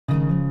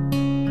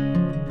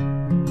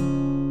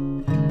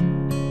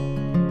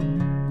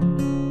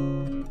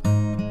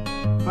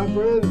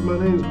friends. My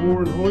name is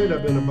Warren Hoyt.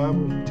 I've been a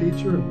Bible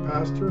teacher and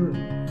pastor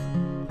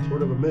and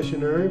sort of a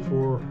missionary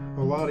for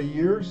a lot of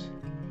years.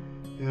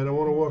 And I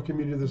want to welcome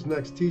you to this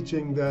next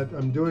teaching that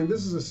I'm doing.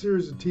 This is a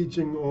series of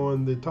teaching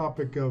on the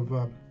topic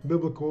of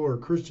biblical or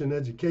Christian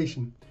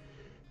education.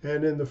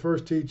 And in the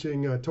first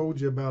teaching, I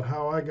told you about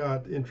how I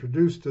got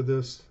introduced to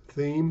this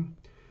theme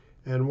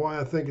and why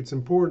I think it's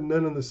important.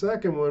 Then in the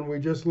second one, we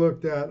just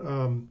looked at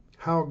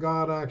how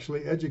God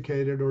actually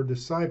educated or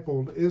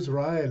discipled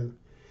Israel.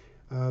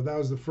 That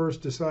was the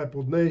first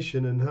discipled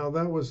nation, and how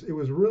it was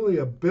really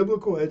a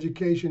biblical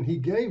education he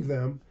gave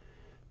them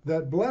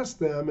that blessed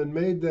them and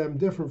made them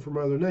different from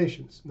other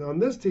nations. Now in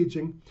this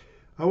teaching,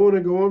 I want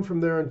to go on from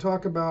there and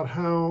talk about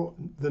how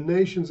the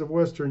nations of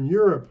Western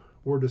Europe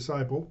were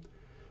discipled.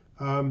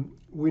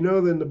 We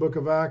know that in the book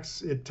of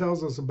Acts, it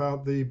tells us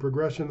about the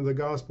progression of the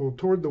gospel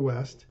toward the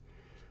West.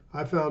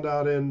 I found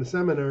out in the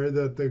seminary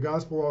that the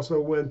gospel also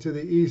went to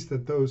the East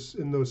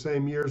in those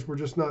same years. We're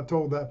just not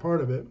told that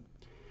part of it.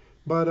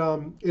 But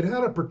it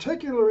had a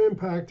particular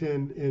impact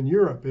in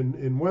Europe,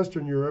 in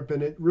Western Europe,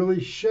 and it really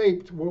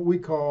shaped what we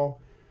call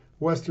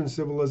Western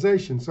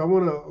civilization. So I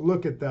want to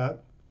look at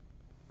that.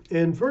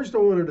 And first I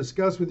want to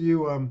discuss with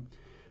you, I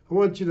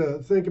want you to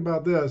think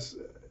about this.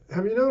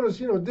 Have you noticed,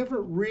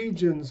 different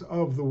regions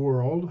of the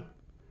world,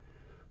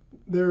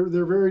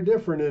 they're very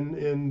different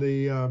in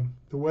the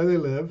way they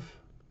live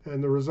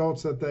and the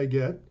results that they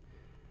get.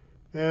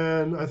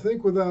 And I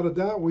think without a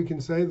doubt we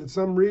can say that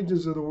some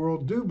regions of the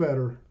world do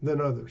better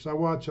than others. I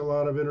watch a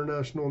lot of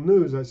international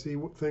news. I see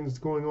things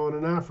going on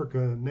in Africa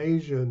and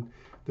Asia and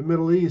the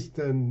Middle East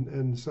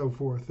and so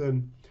forth.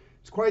 And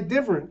it's quite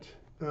different.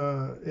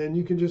 And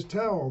you can just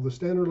tell the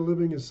standard of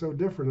living is so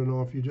different and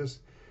all if you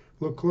just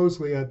look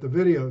closely at the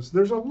videos.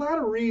 There's a lot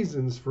of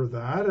reasons for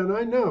that, and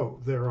I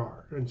know there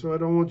are. And so I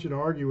don't want you to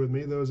argue with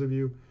me, those of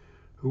you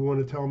who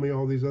want to tell me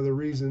all these other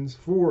reasons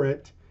for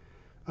it.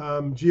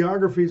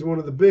 Geography is one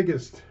of the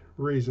biggest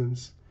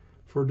reasons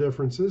for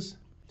differences.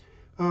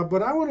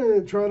 But I want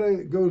to try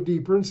to go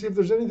deeper and see if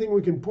there's anything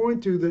we can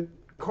point to that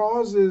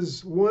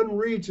causes one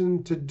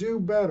region to do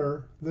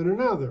better than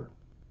another,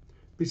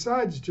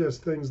 besides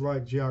just things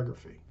like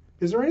geography.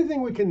 Is there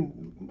anything we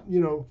can,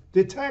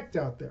 detect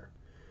out there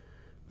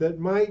that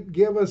might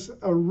give us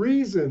a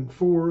reason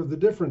for the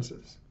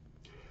differences?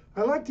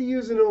 I like to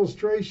use an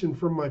illustration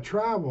from my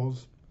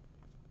travels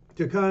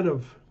to kind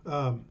of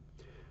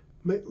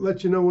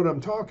let you know what I'm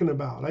talking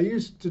about. I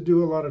used to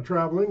do a lot of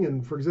traveling,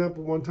 and for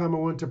example, one time I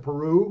went to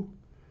Peru,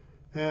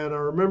 and I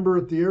remember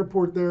at the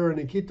airport there in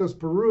Iquitos,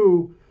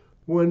 Peru,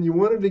 when you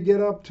wanted to get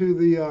up to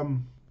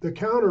the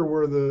counter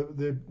where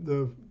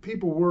the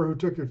people were who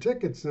took your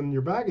tickets and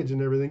your baggage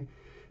and everything,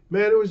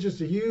 man, it was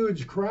just a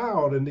huge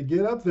crowd, and to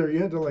get up there, you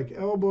had to like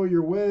elbow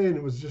your way, and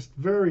it was just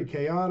very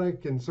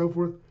chaotic and so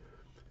forth.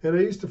 And I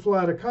used to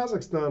fly to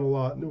Kazakhstan a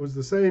lot, and it was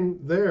the same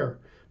there.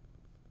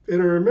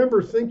 And I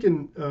remember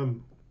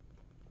thinking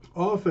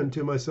often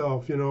to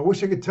myself, I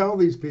wish I could tell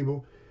these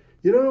people,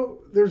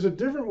 there's a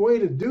different way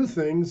to do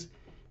things.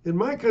 In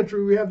my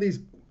country, we have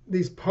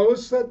these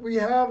posts that we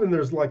have, and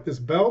there's like this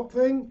belt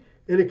thing,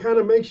 and it kind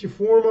of makes you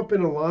form up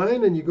in a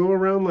line, and you go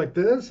around like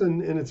this,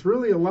 and it's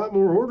really a lot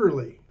more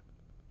orderly.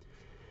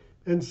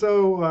 And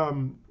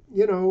so,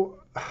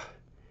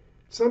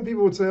 some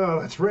people would say,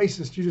 oh, that's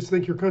racist. You just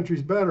think your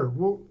country's better.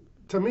 Well,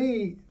 to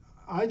me,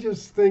 I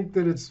just think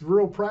that it's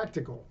real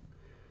practical.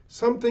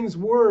 Some things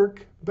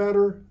work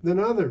better than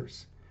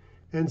others.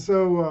 And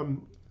so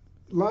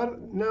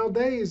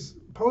nowadays,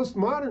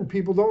 postmodern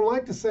people don't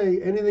like to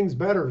say anything's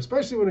better,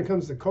 especially when it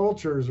comes to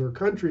cultures or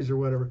countries or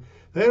whatever.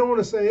 They don't want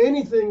to say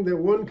anything that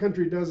one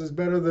country does is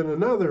better than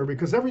another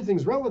because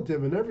everything's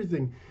relative and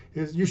everything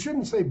is, you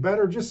shouldn't say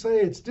better, just say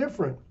it's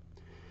different.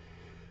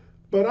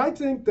 But I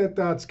think that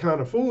that's kind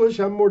of foolish.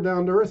 I'm more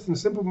down to earth and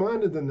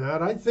simple-minded than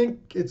that. I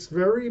think it's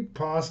very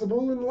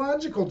possible and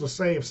logical to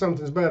say if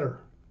something's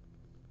better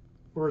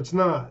or it's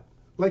not.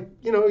 Like,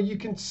 you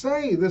can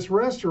say this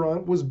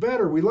restaurant was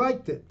better. We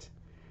liked it.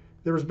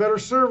 There was better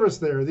service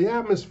there. The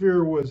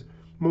atmosphere was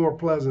more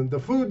pleasant. The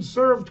food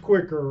served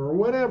quicker or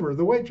whatever.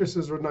 The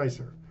waitresses were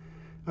nicer.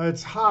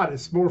 It's hot.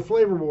 It's more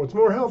flavorful. It's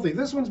more healthy.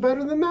 This one's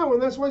better than that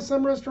one. That's why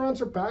some restaurants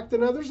are packed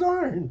and others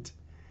aren't.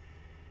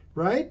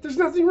 Right? There's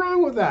nothing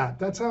wrong with that.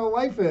 That's how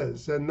life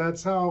is. And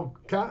that's how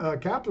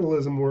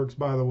capitalism works,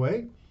 by the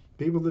way.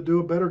 People that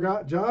do a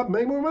better job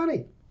make more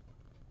money.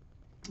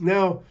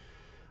 Now,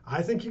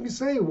 I think you can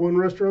say one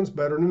restaurant's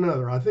better than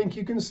another. I think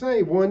you can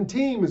say one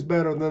team is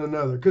better than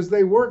another because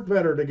they work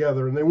better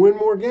together and they win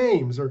more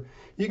games. Or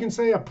you can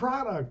say a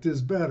product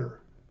is better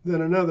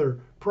than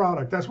another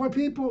product. That's why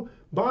people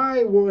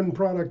buy one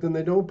product and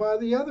they don't buy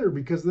the other,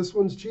 because this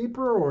one's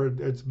cheaper or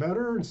it's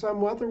better in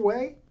some other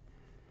way.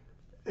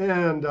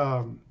 And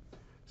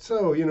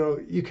so,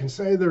 you can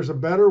say there's a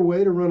better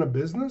way to run a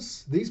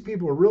business. These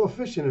people are real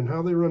efficient in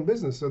how they run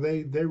business, so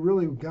they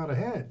really got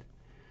ahead.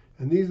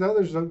 And these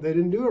others, they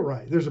didn't do it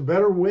right. There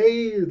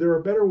are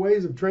better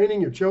ways of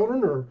training your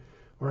children or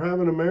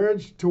having a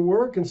marriage to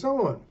work and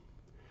so on.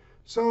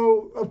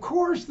 So, of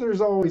course,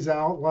 there's always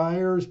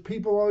outliers.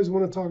 People always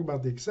want to talk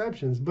about the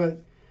exceptions,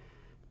 but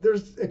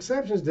there's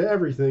exceptions to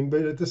everything,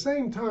 but at the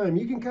same time,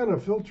 you can kind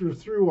of filter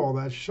through all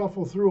that,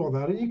 shuffle through all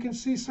that, and you can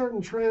see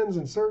certain trends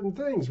and certain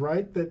things,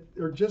 right, that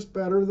are just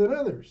better than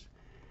others.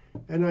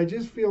 And I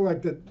just feel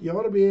like that you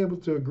ought to be able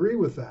to agree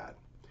with that.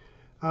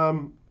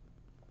 And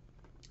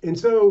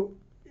so,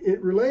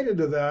 it related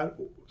to that,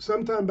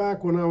 sometime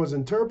back when I was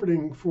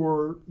interpreting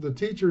for the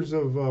teachers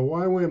of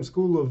YWAM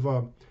School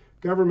of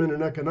Government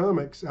and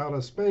Economics out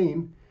of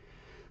Spain,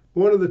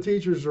 one of the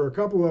teachers, or a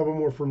couple of them,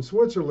 were from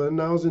Switzerland.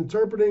 And I was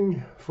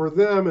interpreting for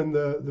them, and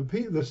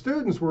the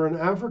students were in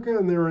Africa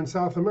and they were in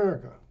South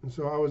America. And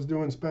so I was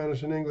doing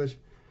Spanish and English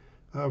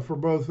for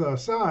both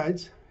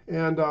sides.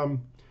 And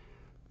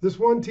this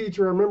one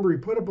teacher, I remember he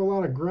put up a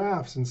lot of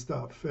graphs and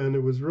stuff, and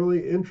it was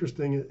really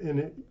interesting.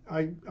 And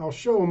I'll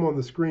show them on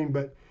the screen,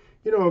 but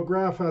you know, a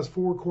graph has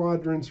 4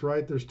 quadrants,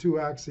 right? There's 2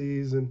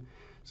 axes, and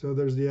so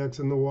there's the X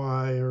and the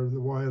Y, or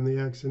the Y and the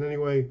X. And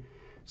anyway,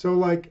 so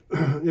like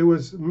it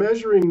was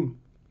measuring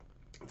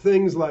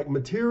things like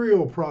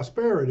material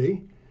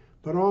prosperity,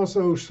 but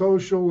also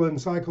social and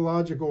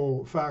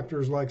psychological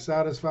factors like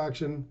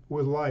satisfaction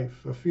with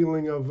life, a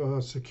feeling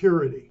of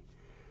security,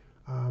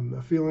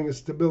 a feeling of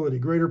stability,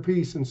 greater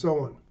peace, and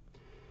so on.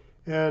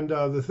 And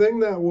the thing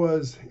that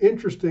was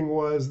interesting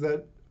was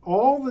that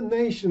all the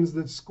nations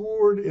that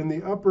scored in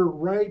the upper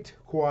right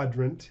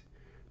quadrant,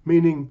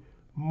 meaning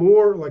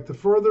more, like the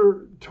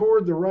further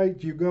toward the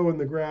right you go in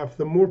the graph,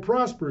 the more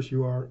prosperous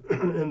you are,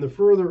 and the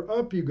further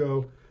up you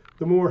go,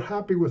 the more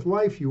happy with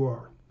life you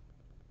are.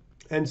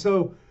 And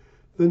so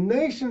the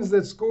nations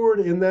that scored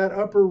in that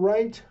upper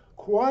right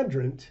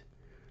quadrant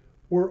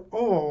were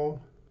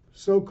all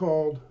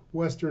so-called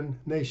Western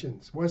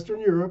nations, Western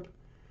Europe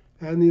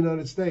and the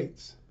United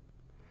States.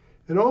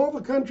 And all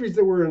the countries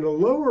that were in a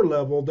lower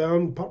level,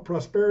 down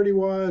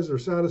prosperity-wise or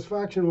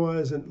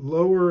satisfaction-wise, and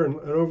lower and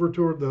over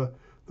toward the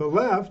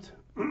left,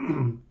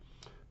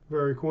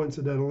 very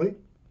coincidentally,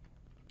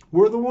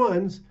 were the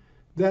ones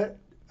that,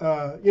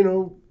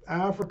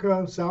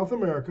 Africa, South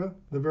America,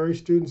 the very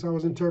students I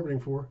was interpreting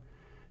for,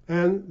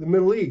 and the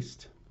Middle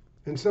East.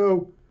 And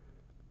so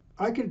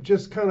I could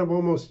just kind of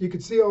almost, you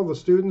could see all the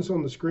students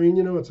on the screen,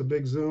 it's a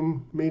big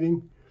Zoom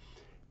meeting.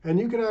 And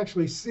you could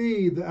actually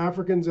see the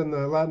Africans and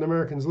the Latin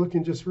Americans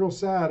looking just real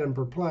sad and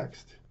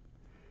perplexed.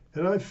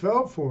 And I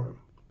felt for them,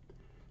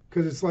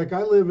 because it's like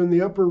I live in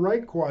the upper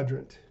right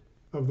quadrant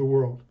of the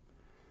world.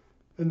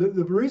 And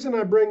the reason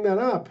I bring that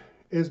up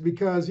is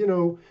because,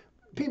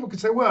 people could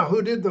say, well,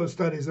 who did those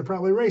studies? They're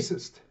probably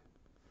racist.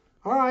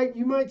 All right,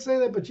 you might say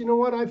that, but you know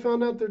what? I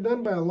found out they're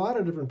done by a lot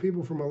of different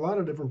people from a lot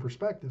of different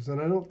perspectives, and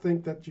I don't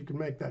think that you can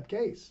make that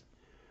case.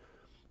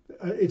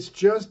 It's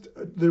just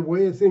the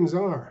way things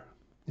are.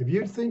 If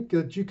you think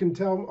that you can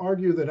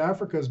argue that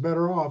Africa is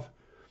better off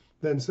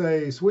than,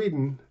 say,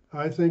 Sweden,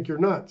 I think you're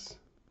nuts.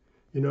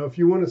 If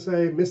you want to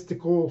say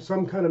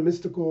some kind of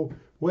mystical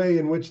way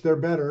in which they're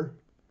better,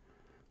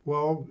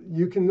 well,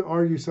 you can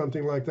argue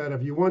something like that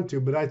if you want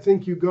to. But I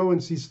think you go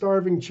and see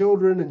starving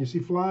children, and you see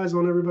flies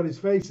on everybody's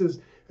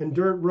faces, and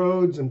dirt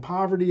roads, and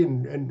poverty,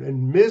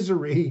 and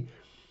misery.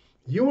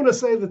 You want to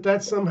say that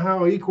that's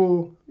somehow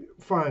equal?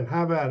 Fine,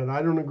 have at it.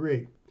 I don't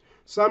agree.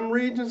 Some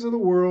regions of the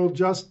world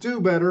just do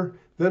better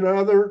than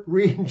other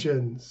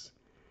regions.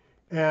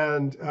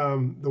 And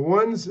the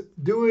ones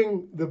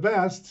doing the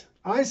best,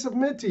 I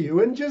submit to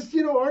you, and just,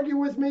 argue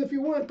with me if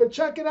you want, but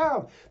check it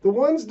out. The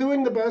ones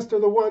doing the best are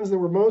the ones that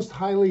were most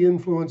highly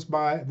influenced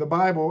by the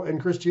Bible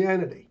and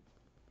Christianity.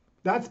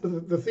 That's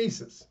the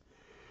thesis.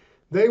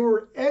 They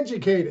were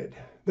educated.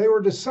 They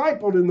were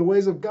discipled in the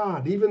ways of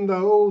God, even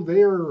though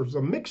there's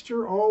a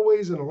mixture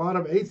always and a lot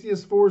of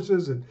atheist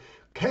forces and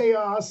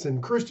chaos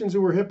and Christians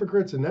who were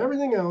hypocrites and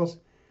everything else.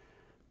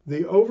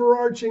 The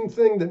overarching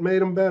thing that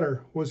made them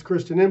better was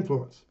Christian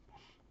influence.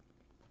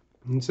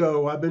 And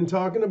so I've been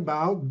talking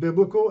about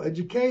biblical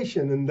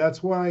education, and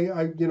that's why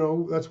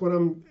that's what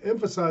I'm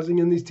emphasizing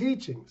in these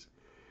teachings.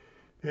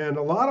 And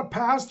a lot of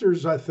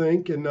pastors, I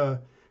think, and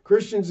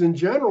Christians in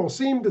general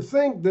seem to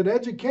think that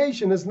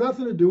education has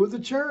nothing to do with the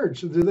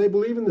church. Do they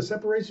believe in the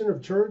separation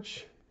of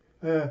church,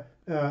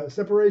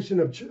 separation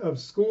of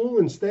school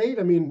and state?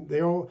 I mean,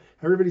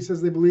 everybody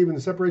says they believe in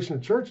the separation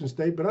of church and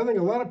state, but I think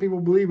a lot of people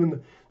believe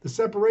in the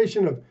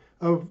separation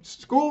of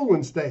school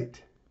and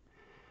state.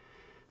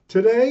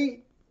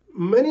 Today,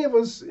 many of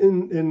us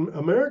in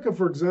America,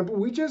 for example,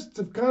 we just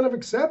have kind of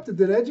accepted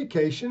that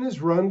education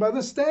is run by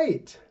the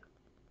state.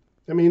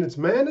 I mean, it's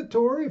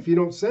mandatory. If you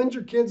don't send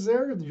your kids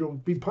there, you'll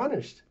be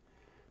punished.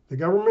 The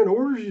government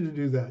orders you to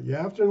do that. You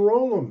have to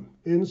enroll them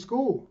in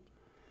school.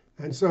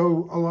 And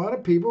so a lot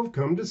of people have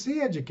come to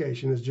see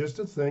education as just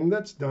a thing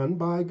that's done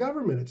by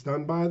government. It's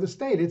done by the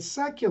state. It's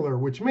secular,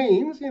 which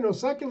means,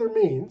 secular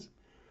means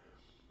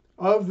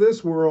of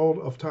this world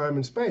of time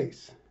and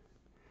space.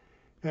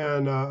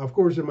 And of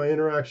course, in my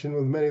interaction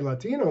with many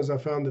Latinos, I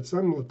found that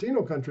some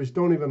Latino countries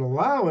don't even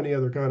allow any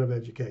other kind of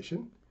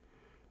education.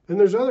 And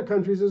there's other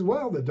countries as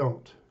well that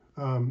don't.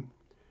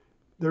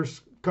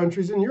 There's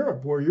countries in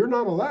Europe where you're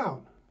not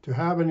allowed to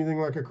have anything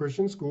like a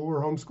Christian school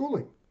or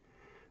homeschooling.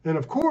 And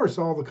of course,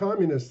 all the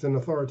communists and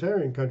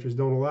authoritarian countries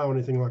don't allow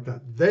anything like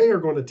that. They are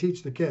going to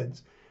teach the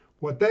kids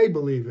what they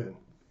believe in,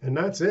 and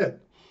that's it.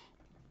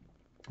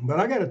 But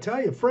I got to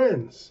tell you,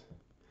 friends,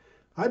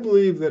 I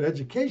believe that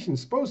education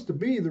is supposed to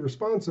be the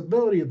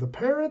responsibility of the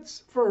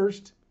parents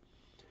first,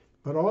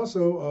 but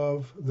also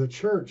of the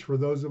church for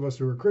those of us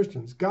who are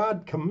Christians.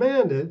 God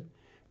commanded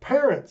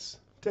parents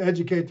to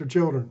educate their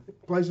children,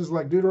 places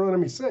like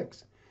Deuteronomy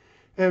 6.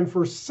 And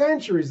for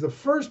centuries, the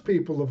first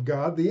people of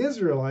God, the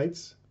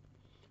Israelites,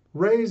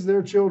 raised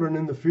their children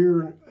in the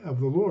fear of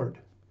the Lord.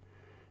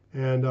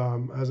 And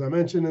as I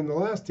mentioned in the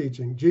last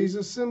teaching,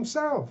 Jesus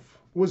himself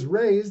was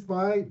raised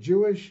by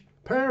Jewish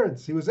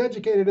parents. He was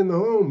educated in the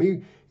home.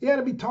 He had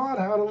to be taught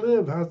how to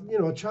live.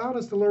 A child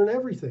has to learn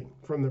everything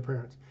from their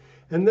parents.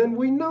 And then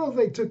we know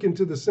they took him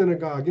to the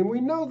synagogue, and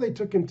we know they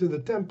took him to the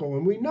temple,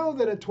 and we know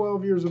that at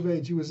 12 years of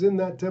age he was in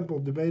that temple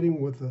debating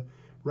with the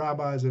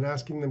rabbis and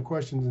asking them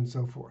questions and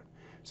so forth.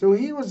 So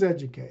he was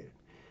educated.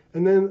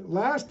 And then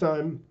last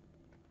time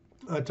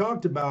I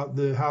talked about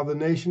how the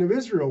nation of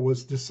Israel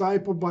was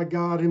discipled by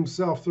God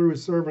himself through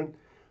his servant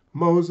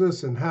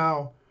Moses, and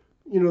how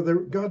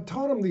God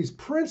taught them these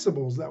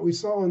principles that we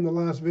saw in the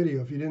last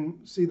video. If you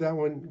didn't see that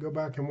one, go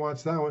back and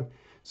watch that one.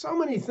 So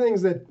many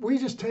things that we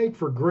just take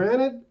for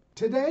granted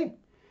today.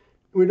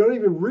 We don't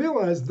even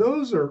realize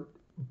those are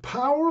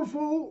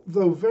powerful,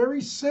 though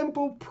very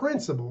simple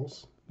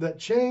principles that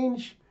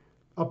change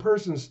a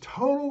person's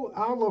total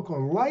outlook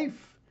on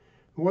life,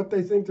 what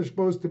they think they're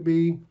supposed to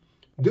be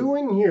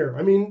doing here.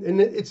 I mean, and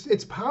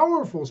it's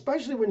powerful,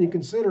 especially when you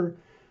consider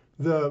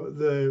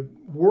the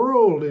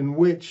world in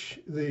which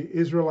the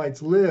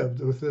Israelites lived,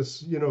 with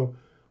this,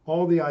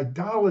 all the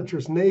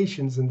idolatrous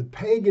nations and the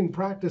pagan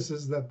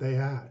practices that they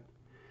had.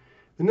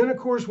 And then, of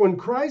course, when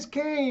Christ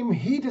came,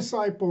 he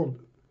discipled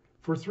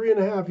for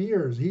 3.5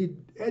 years. He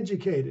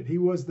educated. He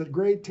was the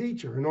great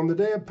teacher. And on the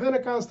day of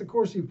Pentecost, of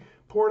course, he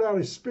poured out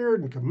his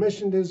Spirit and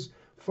commissioned his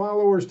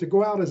followers to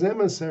go out as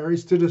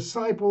emissaries to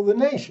disciple the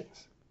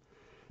nations.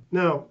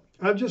 Now,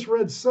 I've just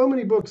read so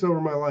many books over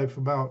my life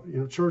about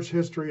church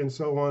history and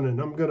so on, and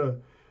I'm going to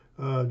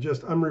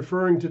I'm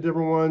referring to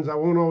different ones. I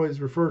won't always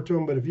refer to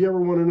them, but if you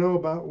ever want to know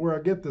about where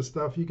I get this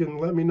stuff, you can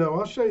let me know.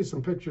 I'll show you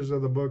some pictures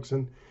of the books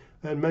and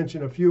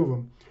mention a few of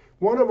them.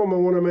 One of them I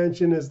want to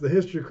mention is The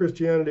History of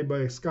Christianity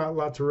by Scott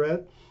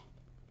Latourette.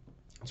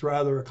 It's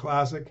rather a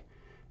classic,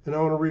 and I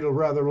want to read a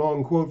rather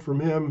long quote from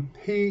him.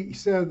 He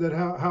said that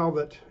how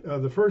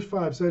the first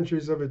 5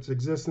 centuries of its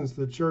existence,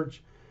 the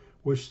church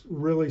was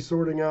really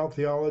sorting out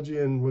theology,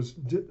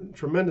 and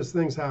tremendous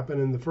things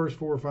happened in the first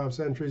 4 or 5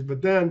 centuries.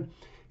 But then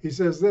he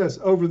says this: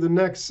 over the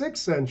next 6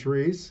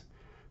 centuries,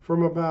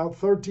 from about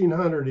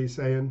 1300, he's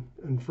saying,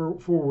 and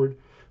forward,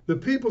 the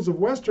peoples of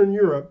Western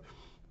Europe,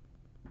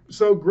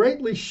 so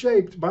greatly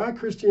shaped by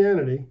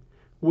Christianity,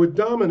 would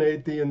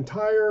dominate the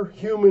entire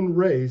human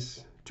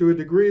race to a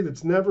degree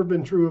that's never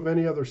been true of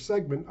any other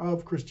segment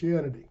of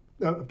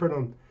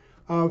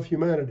of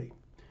humanity.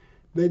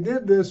 They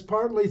did this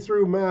partly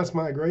through mass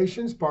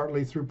migrations,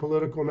 partly through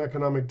political and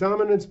economic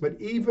dominance, but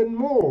even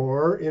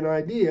more in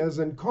ideas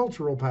and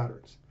cultural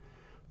patterns.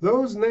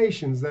 Those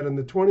nations that in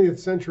the 20th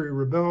century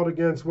rebelled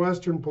against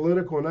Western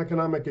political and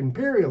economic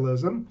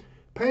imperialism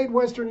paid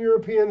Western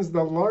Europeans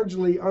the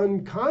largely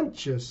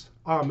unconscious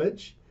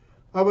homage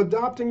of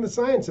adopting the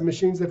science and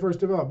machines they first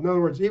developed. In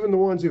other words, even the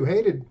ones who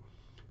hated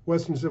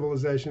Western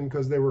civilization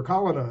because they were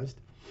colonized,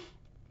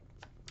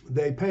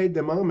 they paid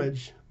them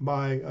homage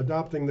by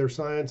adopting their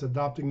science,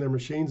 adopting their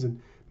machines, and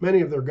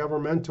many of their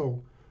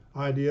governmental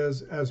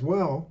ideas as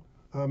well,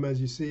 as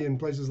you see in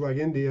places like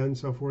India and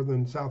so forth,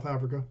 and South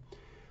Africa.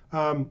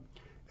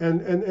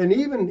 And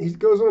even, he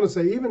goes on to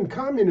say, even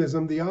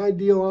communism, the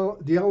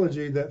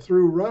ideology that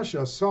through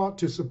Russia sought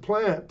to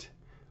supplant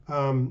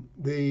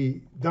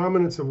the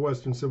dominance of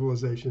Western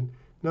civilization.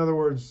 In other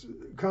words,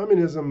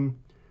 communism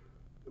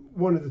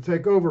wanted to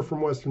take over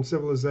from Western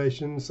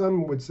civilization.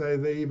 Some would say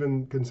they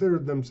even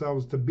considered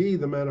themselves to be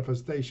the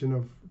manifestation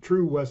of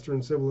true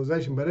Western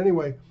civilization. But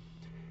anyway,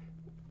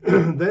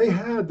 they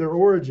had their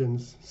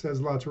origins,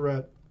 says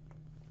Latourette,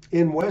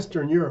 in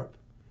Western Europe,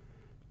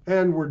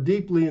 and were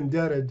deeply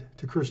indebted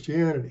to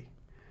Christianity.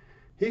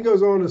 He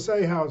goes on to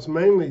say how it's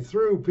mainly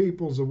through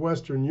peoples of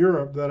Western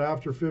Europe that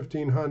after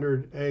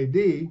 1500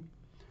 AD,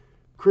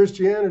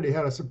 Christianity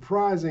had a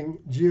surprising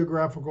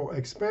geographical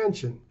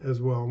expansion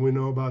as well. We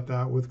know about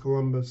that with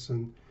Columbus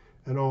and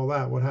all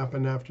that, what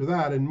happened after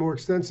that, and more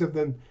extensive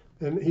than,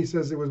 and he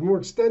says it was more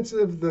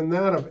extensive than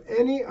that of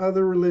any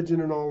other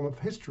religion in all of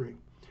history.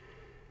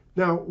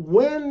 Now,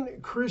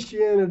 when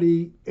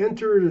Christianity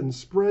entered and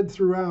spread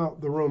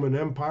throughout the Roman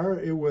Empire,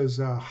 it was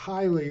a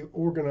highly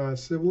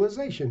organized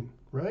civilization,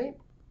 right?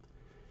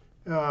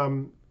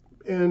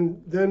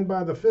 And then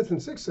by the 5th and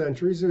 6th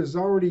centuries, it was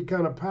already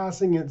kind of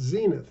passing its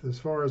zenith, as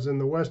far as in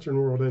the Western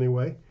world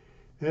anyway.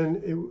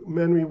 And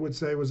many would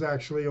say was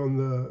actually on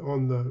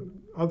the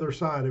other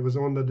side. It was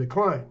on the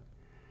decline.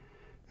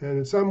 And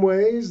in some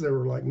ways, there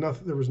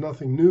was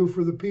nothing new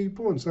for the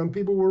people, and some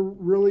people were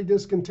really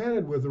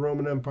discontented with the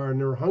Roman Empire, and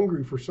they were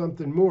hungry for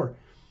something more.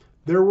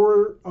 There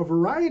were a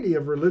variety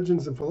of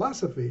religions and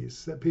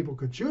philosophies that people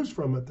could choose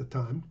from at the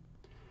time.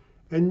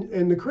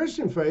 And the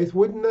Christian faith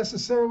wouldn't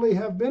necessarily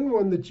have been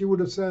one that you would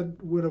have said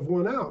would have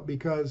won out,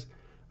 because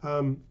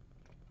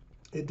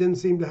it didn't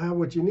seem to have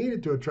what you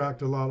needed to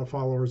attract a lot of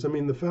followers. I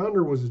mean, the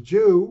founder was a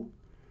Jew.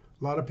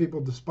 A lot of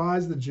people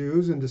despised the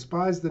Jews and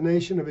despised the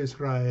nation of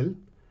Israel,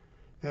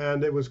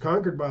 and it was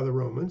conquered by the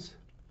Romans.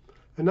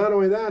 And not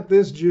only that,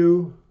 this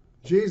Jew,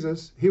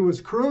 Jesus, he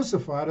was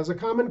crucified as a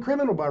common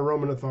criminal by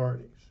Roman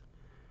authorities.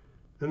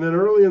 And then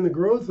early in the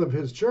growth of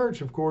his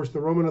church, of course,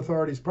 the Roman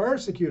authorities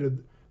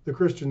persecuted the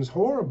Christians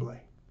horribly.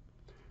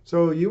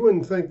 So you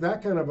wouldn't think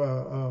that kind of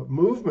a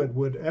movement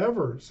would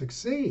ever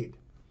succeed.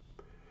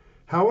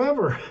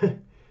 However,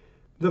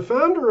 the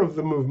founder of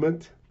the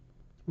movement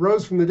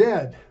rose from the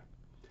dead.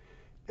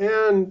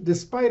 And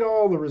despite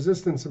all the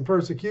resistance and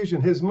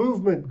persecution, his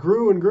movement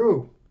grew and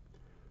grew.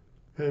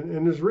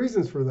 And there's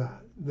reasons for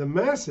that. The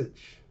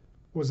message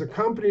was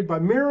accompanied by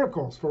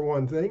miracles, for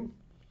one thing.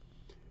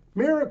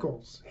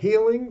 Miracles,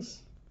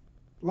 healings,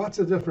 lots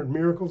of different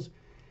miracles.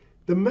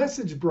 The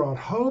message brought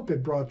hope.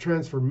 It brought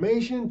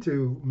transformation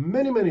to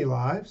many, many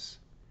lives.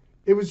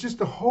 It was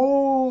just a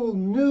whole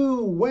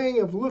new way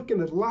of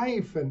looking at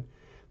life and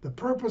the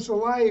purpose of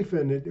life.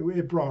 And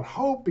it brought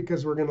hope,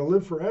 because we're going to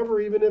live forever,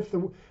 even if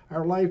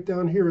our life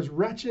down here is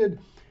wretched.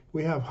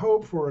 We have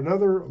hope for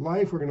another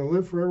life. We're going to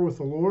live forever with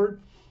the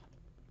Lord.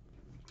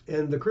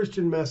 And the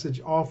Christian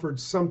message offered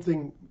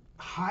something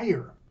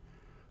higher,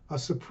 a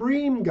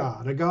supreme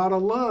God, a God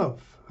of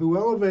love who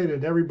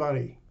elevated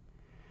everybody.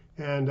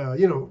 And,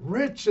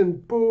 rich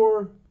and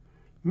poor,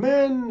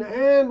 men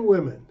and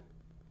women,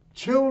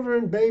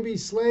 children,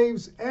 babies,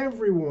 slaves,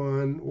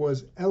 everyone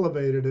was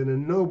elevated and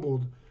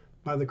ennobled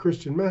by the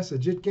Christian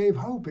message. It gave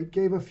hope. It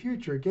gave a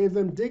future. It gave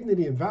them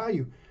dignity and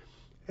value.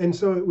 And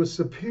so it was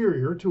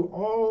superior to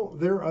all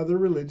their other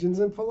religions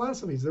and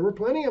philosophies. There were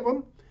plenty of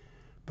them,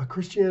 but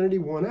Christianity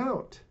won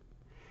out.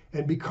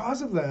 And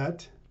because of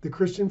that, the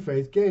Christian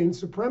faith gained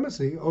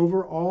supremacy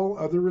over all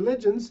other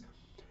religions.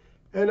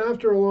 And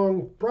after a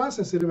long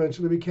process, it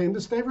eventually became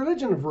the state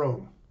religion of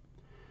Rome.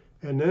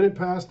 And then it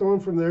passed on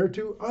from there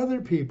to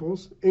other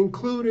peoples,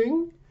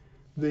 including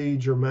the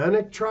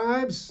Germanic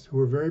tribes, who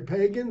were very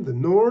pagan, the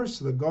Norse,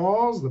 the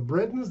Gauls, the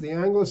Britons, the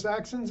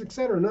Anglo-Saxons,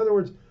 etc. In other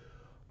words,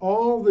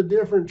 all the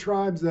different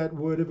tribes that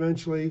would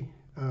eventually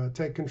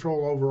take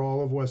control over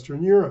all of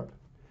Western Europe.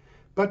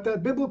 But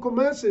that biblical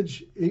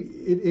message,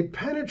 it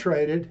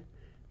penetrated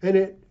and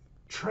it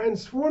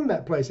transformed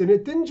that place. And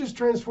it didn't just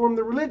transform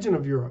the religion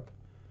of Europe.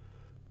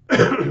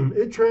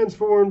 It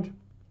transformed,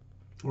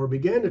 or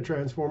began to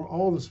transform,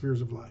 all the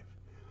spheres of life.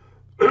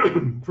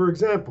 For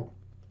example,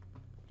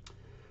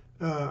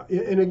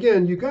 and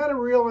again, you got to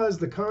realize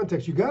the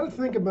context. You got to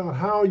think about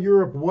how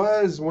Europe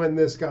was when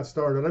this got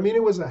started. I mean,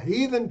 it was a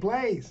heathen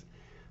place,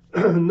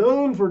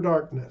 known for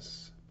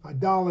darkness,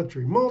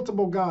 idolatry,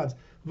 multiple gods,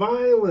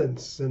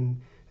 violence,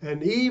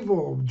 and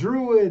evil,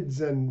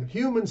 druids, and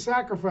human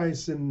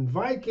sacrifice, and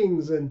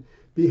Vikings, and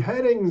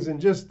beheadings, and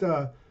just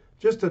a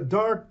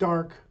dark,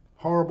 dark,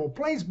 horrible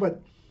place. But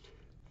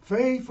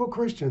faithful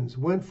Christians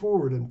went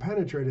forward and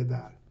penetrated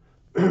that.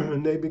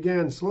 And they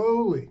began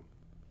slowly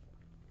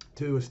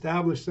to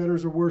establish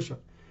centers of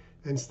worship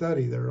and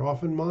study. There are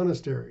often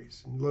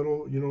monasteries,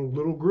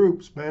 little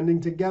groups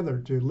banding together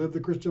to live the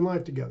Christian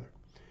life together.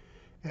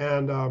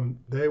 And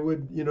they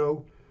would,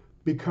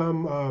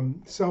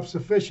 become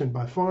self-sufficient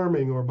by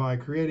farming, or by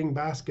creating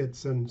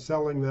baskets and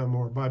selling them,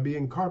 or by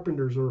being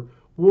carpenters or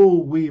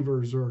wool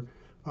weavers, or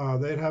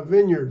they'd have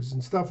vineyards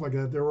and stuff like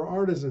that. There were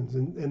artisans,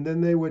 and then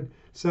they would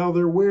sell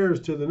their wares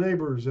to the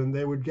neighbors, and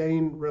they would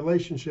gain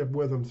relationship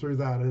with them through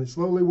that, and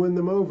slowly win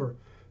them over.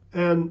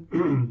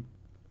 And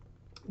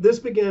this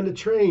began to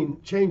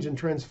change and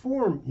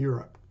transform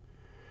Europe.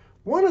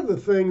 One of the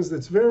things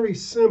that's very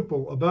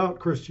simple about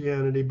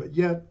Christianity, but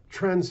yet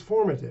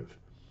transformative,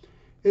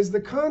 is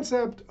the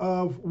concept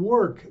of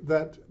work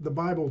that the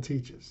Bible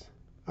teaches.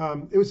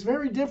 It was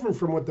very different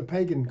from what the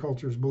pagan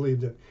cultures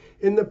believed in.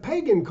 In the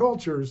pagan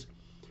cultures,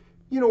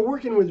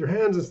 working with your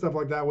hands and stuff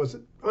like that was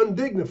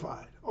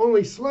undignified.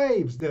 Only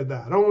slaves did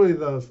that. Only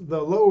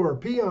the lower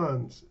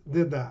peons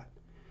did that.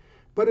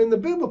 But in the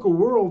biblical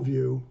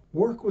worldview,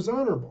 work was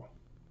honorable.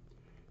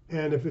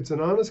 And if it's an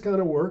honest kind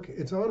of work,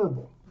 it's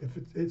honorable. If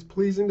it's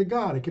pleasing to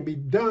God, it can be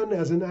done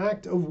as an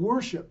act of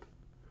worship.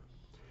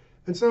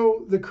 And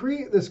so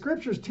the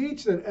scriptures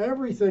teach that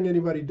everything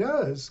anybody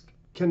does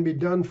can be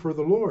done for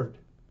the Lord.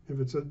 If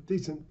it's a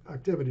decent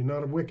activity,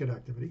 not a wicked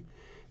activity,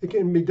 it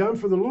can be done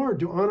for the Lord,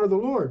 to honor the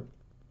Lord.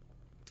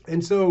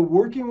 And so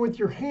working with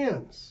your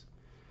hands,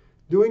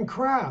 doing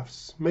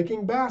crafts,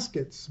 making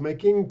baskets,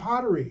 making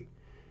pottery,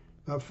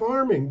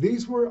 farming,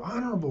 these were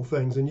honorable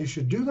things, and you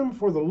should do them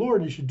for the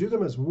Lord. You should do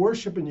them as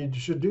worship, and you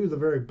should do the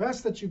very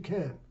best that you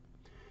can.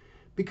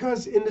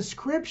 Because in the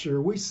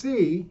scripture, we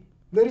see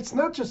that it's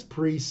not just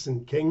priests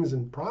and kings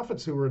and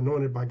prophets who were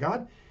anointed by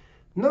God.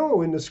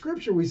 No, in the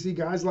scripture, we see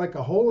guys like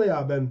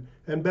Aholiab and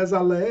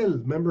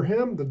Bezalel. Remember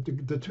him?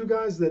 The two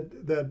guys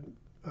that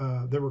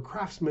were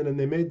craftsmen, and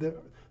they made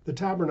the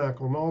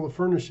tabernacle and all the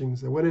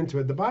furnishings that went into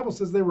it. The Bible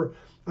says they were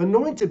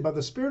anointed by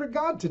the Spirit of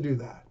God to do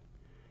that.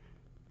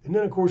 And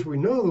then, of course, we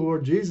know the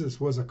Lord Jesus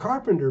was a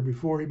carpenter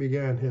before he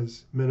began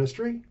his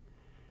ministry.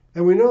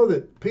 And we know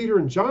that Peter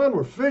and John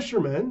were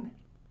fishermen.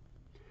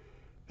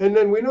 And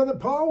then we know that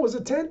Paul was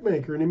a tent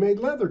maker and he made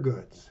leather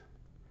goods.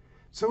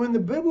 So in the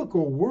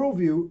biblical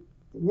worldview,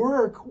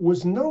 work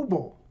was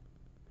noble.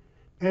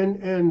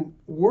 And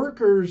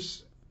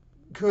workers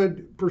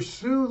could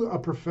pursue a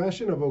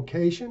profession, a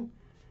vocation,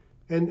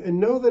 and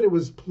know that it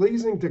was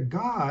pleasing to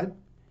God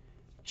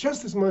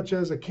just as much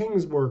as a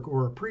king's work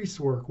or a priest's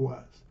work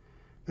was.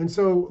 And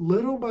so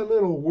little by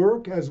little,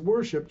 work as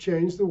worship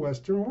changed the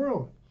Western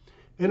world.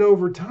 And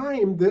over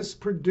time, this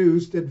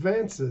produced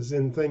advances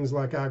in things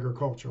like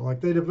agriculture.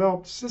 Like they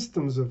developed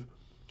systems of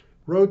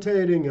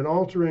rotating and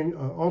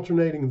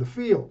alternating the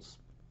fields.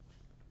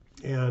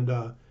 And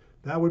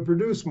that would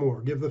produce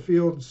more, give the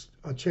fields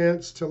a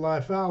chance to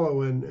lie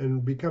fallow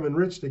and become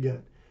enriched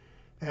again.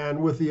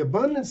 And with the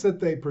abundance that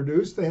they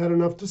produced, they had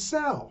enough to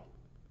sell.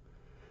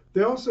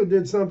 They also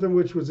did something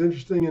which was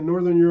interesting. In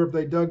Northern Europe,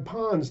 they dug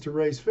ponds to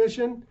raise fish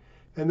in,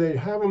 and they'd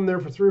have them there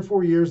for 3 or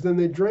 4 years. Then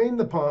they'd drain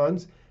the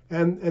ponds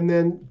and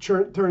then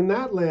turn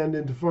that land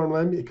into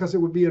farmland because it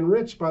would be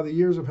enriched by the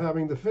years of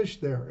having the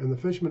fish there and the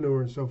fish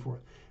manure and so forth.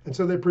 And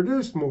so they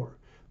produced more.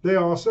 They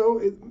also,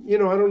 I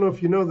don't know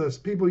if you know this,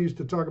 people used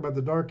to talk about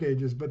the Dark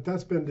Ages, but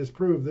that's been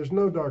disproved. There's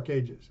no Dark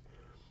Ages.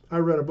 I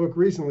read a book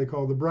recently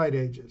called The Bright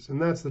Ages,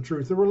 and that's the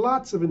truth. There were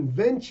lots of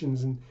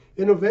inventions and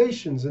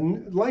innovations,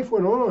 and life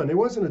went on. It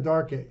wasn't a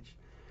dark age.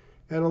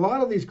 And a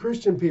lot of these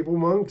Christian people,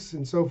 monks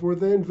and so forth,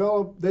 they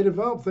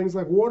developed things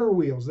like water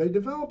wheels. They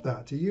developed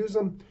that to use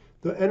them,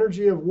 the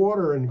energy of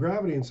water and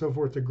gravity and so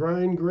forth, to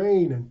grind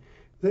grain. And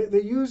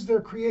they used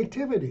their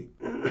creativity.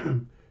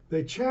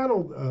 They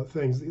channeled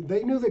things.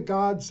 They knew that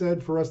God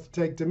said for us to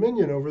take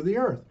dominion over the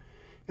earth.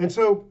 And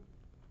so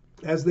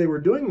as they were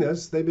doing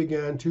this, they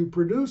began to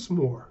produce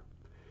more.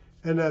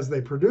 And as they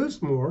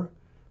produced more,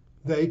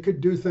 they could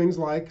do things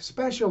like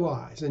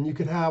specialize. And you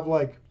could have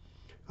like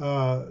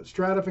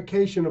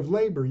stratification of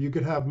labor. You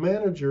could have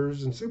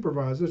managers and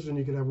supervisors, and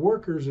you could have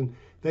workers, and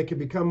they could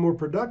become more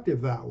productive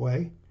that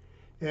way.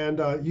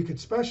 And you could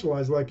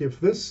specialize. Like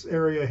if this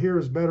area here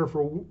is better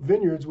for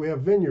vineyards, we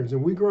have vineyards,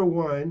 and we grow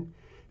wine,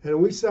 and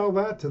we sell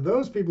that to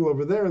those people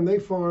over there, and they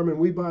farm, and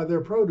we buy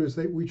their produce.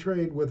 We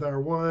trade with our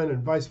wine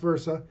and vice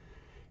versa.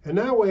 And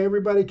that way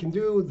everybody can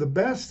do the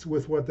best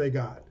with what they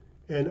got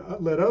and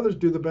let others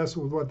do the best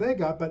with what they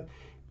got. But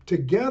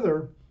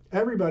together,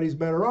 everybody's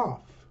better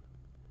off.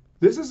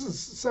 This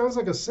sounds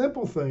like a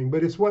simple thing,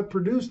 but it's what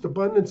produced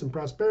abundance and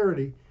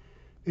prosperity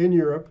in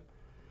Europe.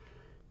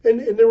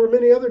 And there were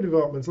many other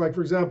developments. Like,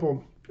 for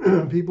example,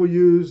 people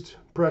used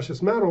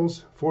precious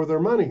metals for their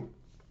money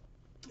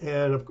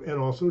and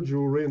also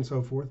jewelry and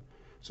so forth.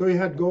 So you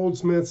had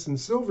goldsmiths and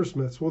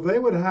silversmiths. Well, they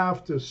would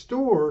have to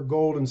store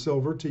gold and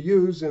silver to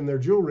use in their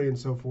jewelry and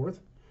so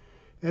forth,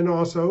 and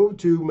also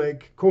to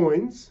make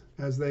coins,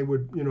 as they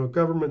would,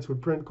 governments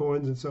would print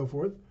coins and so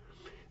forth.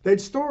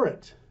 They'd store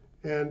it.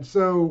 And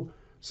so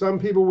some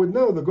people would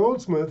know the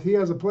goldsmith, he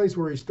has a place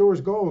where he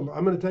stores gold.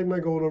 I'm going to take my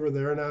gold over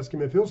there and ask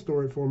him if he'll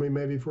store it for me,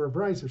 maybe for a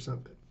price or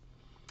something.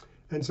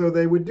 And so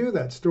they would do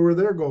that, store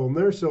their gold and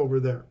their silver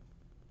there.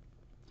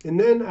 And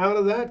then out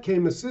of that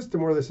came a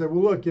system where they said,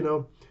 well, look, you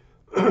don't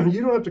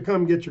have to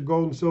come get your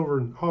gold and silver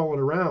and haul it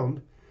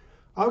around.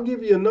 I'll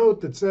give you a note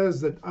that says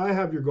that I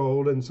have your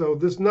gold, and so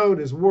this note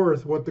is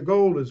worth what the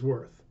gold is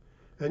worth.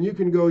 And you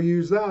can go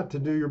use that to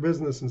do your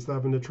business and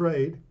stuff and to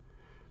trade,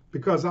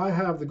 because I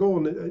have the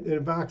gold and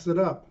it backs it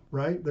up,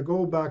 right? The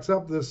gold backs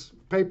up this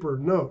paper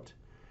note.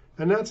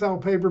 And that's how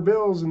paper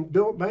bills and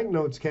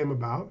banknotes came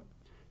about.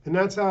 And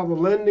that's how the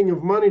lending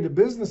of money to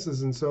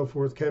businesses and so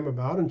forth came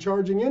about, and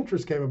charging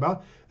interest came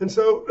about. And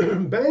so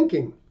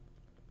banking,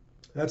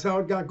 that's how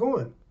it got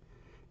going.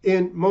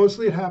 And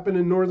mostly it happened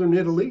in northern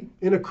Italy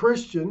in a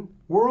Christian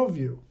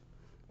worldview,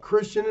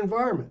 Christian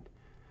environment.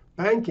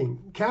 Banking,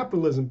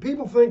 capitalism.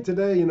 People think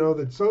today,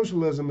 that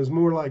socialism is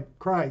more like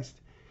Christ.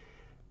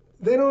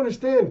 They don't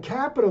understand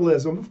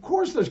capitalism. Of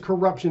course there's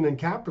corruption in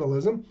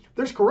capitalism.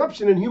 There's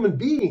corruption in human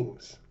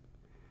beings.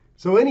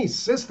 So any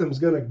system's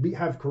going to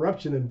have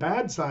corruption and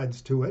bad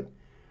sides to it.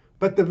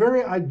 But the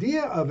very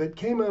idea of it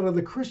came out of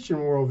the Christian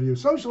worldview.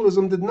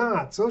 Socialism did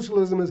not.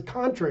 Socialism is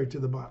contrary to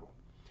the Bible.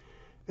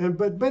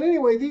 But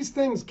anyway, these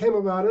things came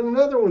about. And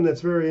another one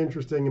that's very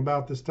interesting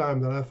about this time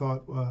that I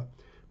thought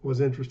was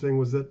interesting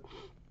was that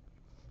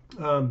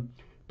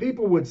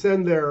people would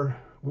send their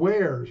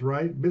wares,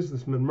 right?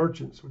 Businessmen,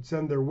 merchants would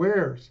send their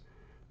wares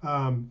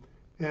to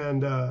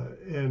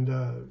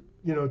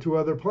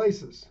other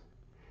places.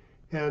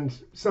 And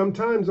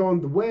sometimes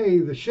on the way,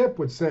 the ship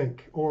would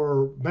sink,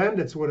 or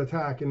bandits would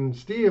attack and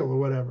steal or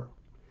whatever.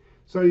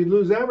 So you'd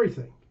lose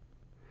everything.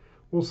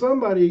 Well,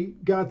 somebody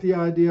got the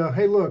idea,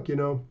 hey, look,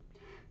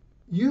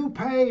 you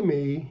pay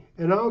me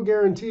and I'll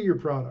guarantee your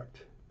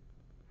product.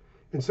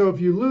 And so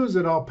if you lose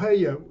it, I'll pay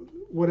you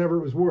whatever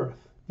it was worth.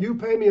 You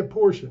pay me a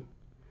portion.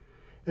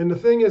 And the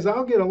thing is,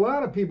 I'll get a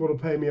lot of people to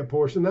pay me a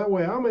portion. That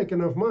way I'll make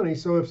enough money.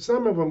 So if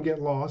some of them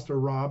get lost or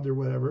robbed or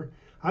whatever,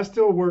 I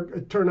still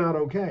turn out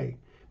okay.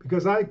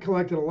 Because I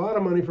collected a lot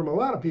of money from a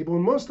lot of people,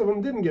 and most of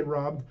them didn't get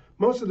robbed.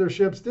 Most of their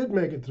ships did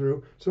make it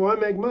through, so I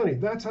make money.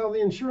 That's how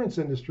the insurance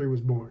industry was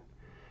born.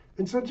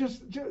 And so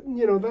just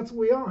that's what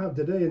we all have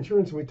today,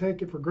 insurance, and we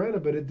take it for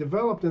granted, but it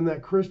developed in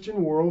that Christian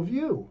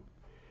worldview.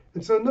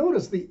 And so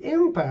notice the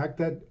impact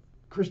that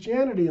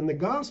Christianity and the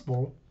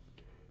gospel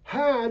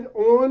had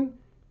on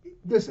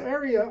this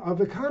area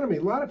of economy.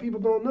 A lot of people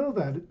don't know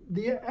that.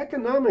 The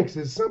economics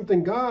is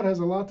something God has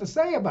a lot to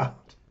say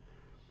about.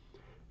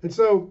 And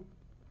so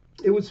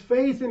it was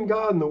faith in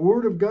God and the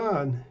Word of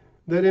God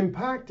that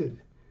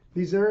impacted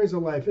these areas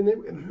of life, and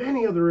in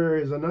many other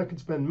areas, and I could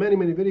spend many,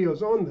 many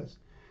videos on this.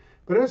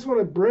 But I just want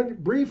to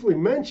briefly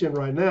mention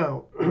right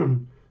now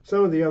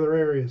some of the other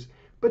areas.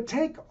 But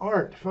take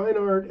art, fine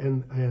art,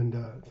 and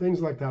things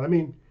like that. I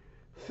mean,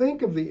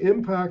 think of the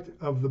impact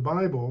of the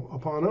Bible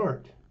upon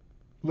art.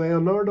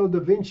 Leonardo da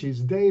Vinci's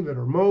David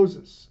or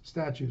Moses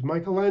statues,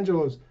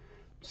 Michelangelo's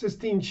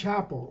Sistine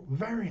Chapel,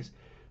 various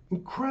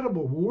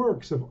incredible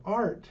works of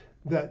art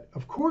that,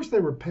 of course, they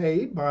were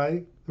paid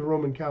by the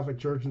Roman Catholic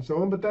Church and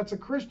so on, but that's a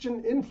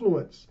Christian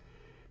influence.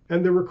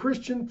 And there were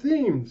Christian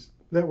themes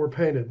that were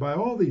painted by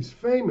all these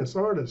famous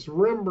artists,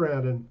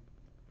 Rembrandt and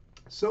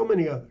so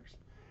many others.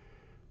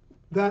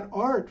 That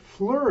art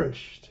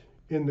flourished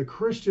in the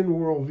Christian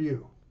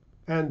worldview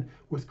and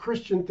with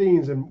Christian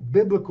themes and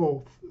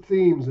biblical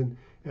themes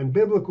and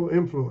biblical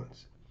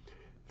influence.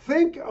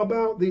 Think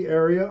about the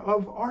area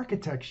of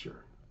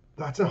architecture.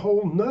 That's a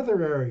whole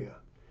nother area.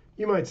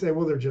 You might say,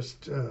 well, they're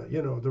just,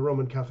 the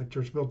Roman Catholic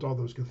Church built all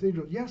those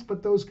cathedrals. Yes,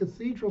 but those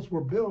cathedrals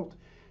were built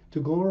to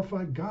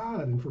glorify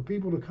God and for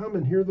people to come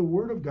and hear the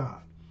Word of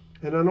God.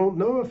 And I don't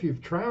know if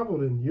you've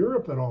traveled in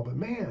Europe at all, but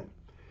man,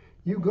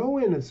 you go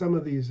in some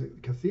of these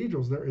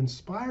cathedrals, they're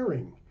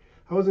inspiring.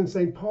 I was in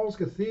St. Paul's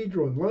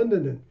Cathedral in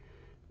London, and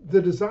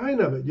the design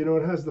of it,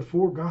 it has the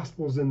 4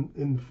 Gospels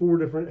in 4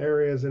 different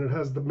areas, and it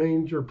has the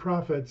major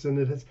prophets, and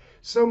it has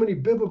so many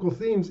biblical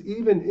themes,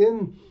 even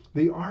in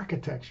the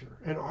architecture.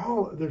 And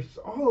there's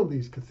all of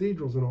these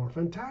cathedrals and all are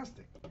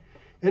fantastic.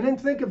 And then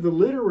think of the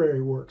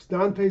literary works,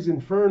 Dante's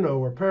Inferno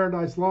or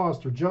Paradise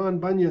Lost or John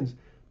Bunyan's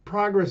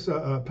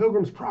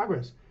Pilgrim's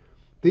Progress.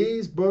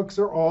 These books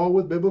are all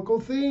with biblical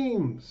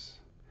themes.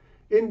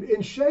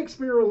 In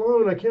Shakespeare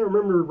alone, I can't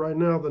remember right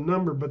now the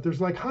number, but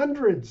there's like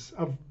hundreds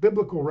of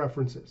biblical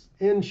references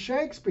in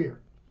Shakespeare.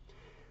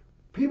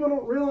 People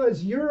don't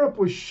realize Europe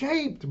was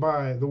shaped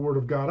by the Word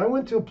of God. I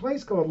went to a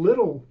place called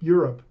Little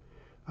Europe.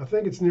 I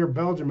think it's near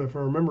Belgium, if I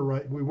remember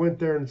right. We went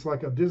there, and it's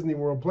like a Disney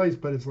World place,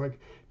 but it's like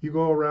you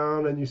go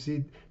around and you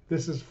see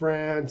this is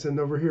France, and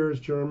over here is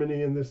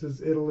Germany, and this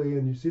is Italy,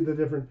 and you see the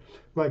different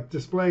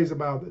displays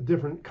about the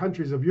different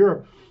countries of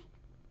Europe.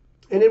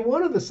 And in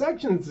one of the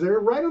sections there,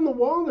 right on the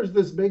wall, there's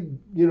this big,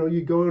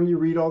 you go and you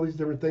read all these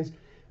different things,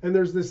 and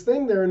there's this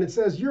thing there, and it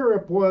says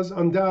Europe was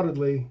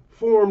undoubtedly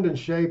formed and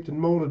shaped and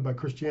molded by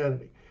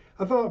Christianity.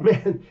 I thought,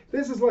 man,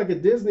 this is like a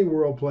Disney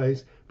World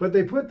place, but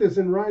they put this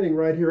in writing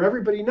right here.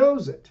 Everybody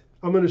knows it.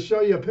 I'm going to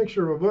show you a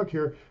picture of a book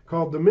here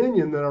called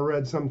Dominion that I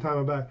read some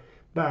time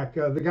back.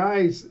 The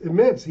guy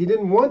admits he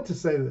didn't want to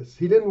say this.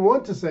 He didn't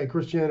want to say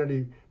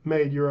Christianity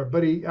made Europe,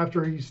 but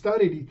after he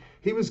studied,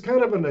 he was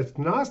kind of an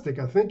agnostic.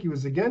 I think he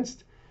was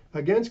against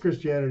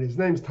Christianity. His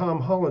name's Tom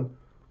Holland.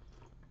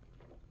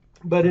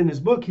 But in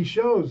his book, he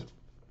shows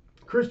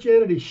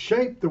Christianity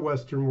shaped the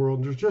Western world,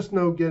 and there's just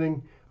no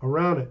getting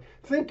around it.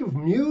 Think of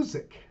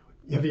music.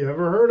 Have you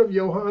ever heard of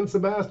Johann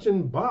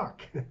Sebastian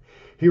Bach?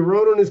 He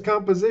wrote on his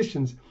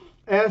compositions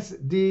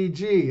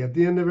SDG at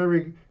the end of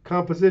every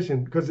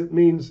composition, because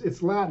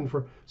it's Latin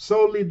for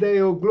Soli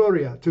Deo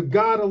Gloria, to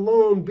God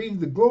alone be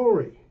the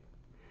glory.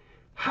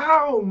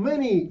 How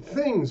many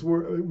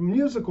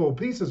musical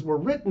pieces were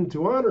written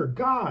to honor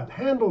God?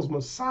 Handel's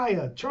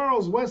Messiah,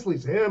 Charles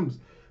Wesley's hymns.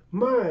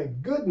 My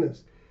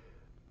goodness.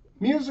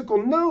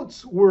 Musical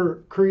notes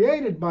were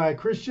created by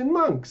Christian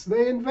monks.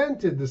 They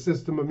invented the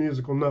system of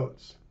musical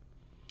notes.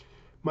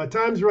 My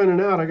time's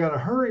running out. I got to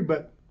hurry,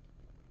 but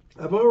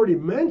I've already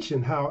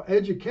mentioned how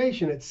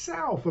education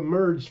itself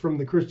emerged from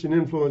the Christian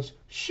influence.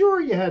 Sure,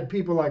 you had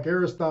people like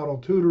Aristotle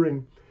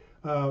tutoring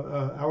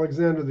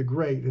Alexander the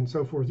Great and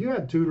so forth. You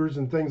had tutors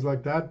and things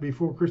like that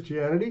before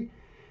Christianity,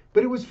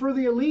 but it was for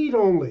the elite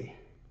only.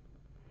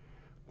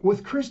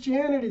 With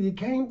Christianity,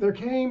 there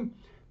came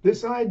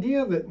this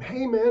idea that,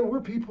 hey man, we're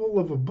people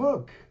of a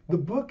book. The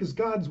book is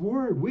God's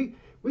word. We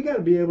got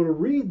to be able to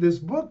read this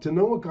book to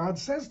know what God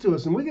says to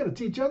us, and we got to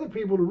teach other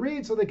people to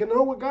read so they can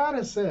know what God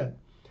has said.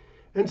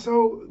 And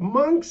so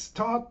monks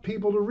taught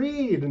people to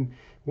read, and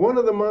one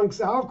of the monks,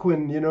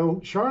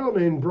 Alcuin,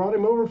 Charlemagne brought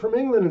him over from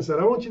England and said,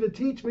 I want you to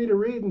teach me to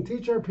read and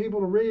teach our people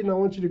to read, and I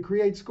want you to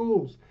create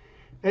schools.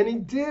 And he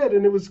did,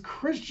 and it was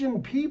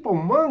Christian people,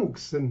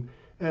 monks and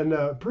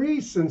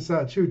priests and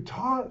such, who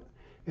taught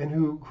and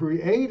who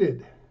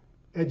created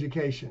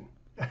education,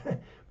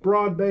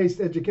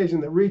 broad-based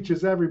education that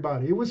reaches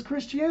everybody. It was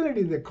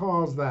Christianity that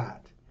caused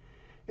that.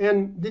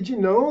 And did you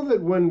know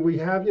that when we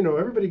have,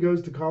 everybody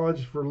goes to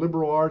college for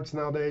liberal arts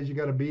nowadays, you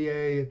got a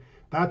BA,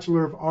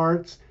 Bachelor of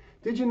Arts.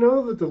 Did you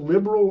know that the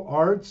liberal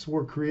arts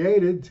were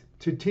created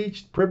to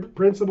teach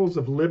principles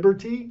of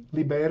liberty,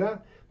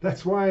 libera?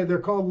 That's why they're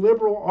called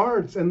liberal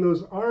arts. And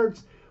those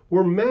arts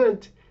were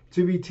meant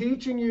to be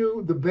teaching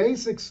you the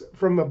basics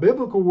from a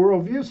biblical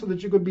worldview so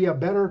that you could be a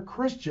better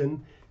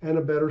Christian and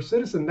a better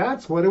citizen.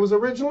 That's what it was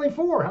originally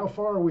for. How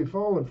far are we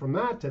fallen from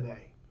that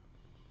today?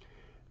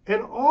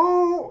 And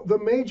all the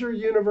major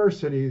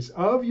universities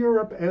of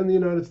Europe and the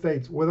United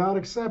States, without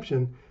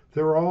exception,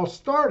 they were all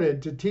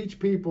started to teach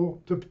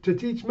people, to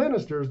teach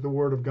ministers the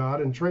Word of God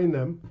and train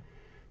them.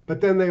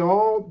 But then they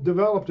all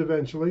developed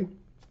eventually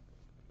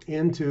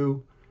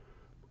into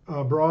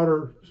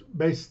broader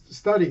based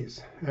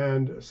studies.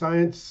 And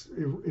science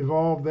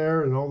evolved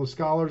there, and all the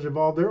scholars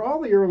evolved there.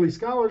 All the early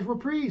scholars were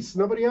priests.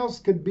 Nobody else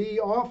could be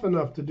off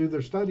enough to do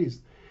their studies.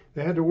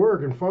 They had to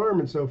work and farm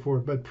and so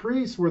forth. But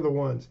priests were the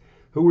ones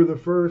who were the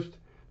first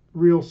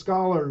real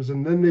scholars,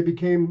 and then they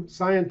became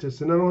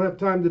scientists. And I don't have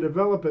time to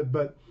develop it,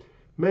 but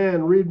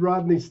man, read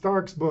Rodney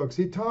Stark's books.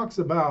 He talks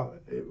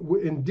about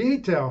in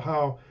detail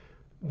how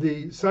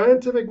the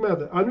scientific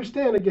method,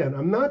 understand again,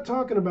 I'm not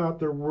talking about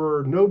there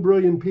were no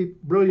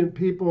brilliant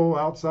people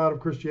outside of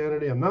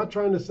Christianity. I'm not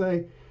trying to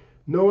say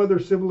no other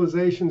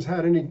civilizations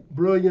had any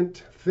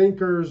brilliant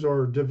thinkers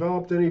or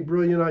developed any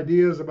brilliant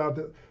ideas about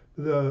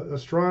the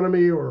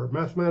astronomy or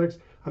mathematics.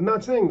 I'm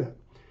not saying that.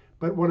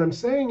 But what I'm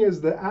saying is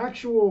the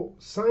actual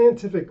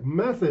scientific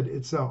method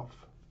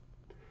itself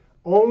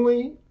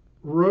only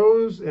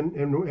rose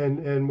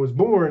and was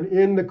born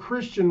in the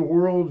Christian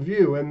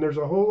worldview. And there's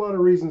a whole lot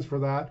of reasons for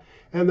that.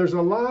 And there's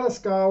a lot of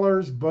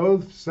scholars,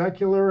 both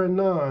secular and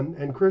non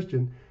and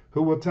Christian,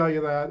 who will tell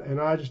you that.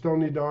 And I just don't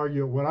need to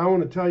argue. What I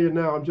want to tell you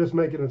now, I'm just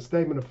making a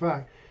statement of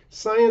fact.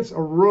 Science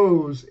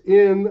arose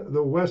in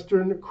the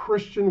Western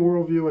Christian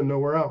worldview and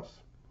nowhere else.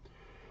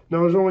 Now,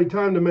 there's only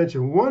time to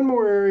mention one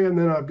more area, and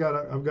then I've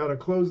got to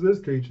close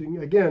this teaching.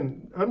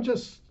 Again, I'm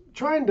just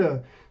trying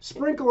to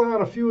sprinkle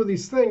out a few of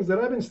these things that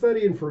I've been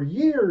studying for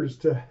years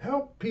to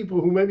help people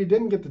who maybe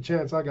didn't get the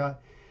chance I got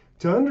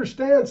to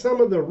understand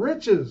some of the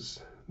riches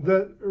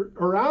that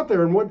are out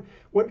there and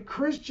what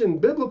Christian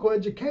biblical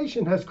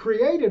education has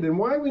created and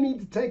why we need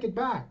to take it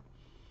back,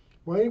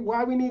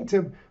 why we need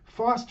to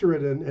foster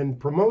it and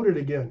promote it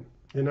again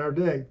in our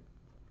day.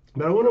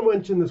 But I want to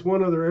mention this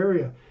one other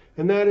area,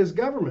 and that is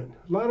government.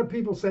 A lot of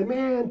people say,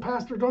 man,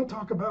 Pastor, don't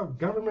talk about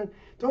government.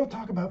 Don't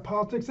talk about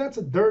politics. That's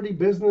a dirty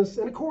business.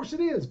 And of course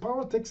it is.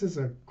 Politics is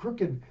a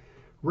crooked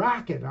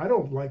racket. I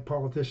don't like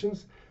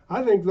politicians.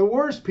 I think the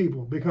worst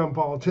people become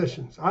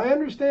politicians. I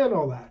understand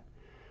all that.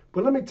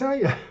 But let me tell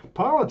you,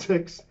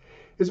 politics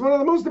is one of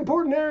the most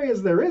important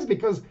areas there is,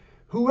 because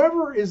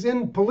whoever is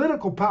in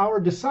political power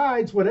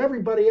decides what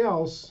everybody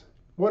else,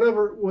 what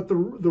the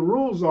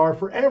rules are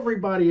for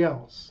everybody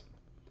else.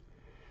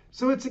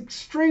 So it's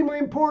extremely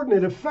important.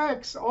 It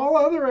affects all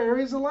other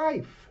areas of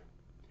life.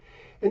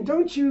 And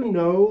don't you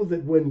know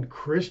that when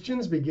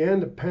Christians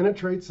began to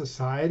penetrate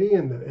society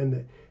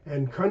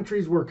and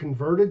countries were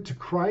converted to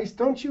Christ,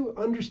 don't you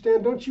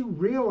understand, don't you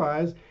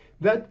realize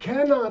that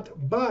cannot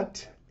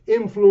but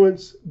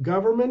influence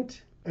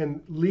government and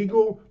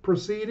legal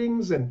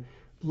proceedings and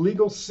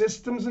legal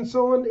systems and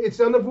so on? It's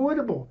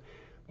unavoidable.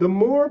 The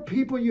more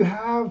people you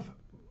have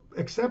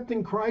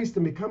accepting Christ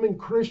and becoming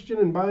Christian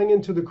and buying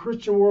into the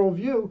Christian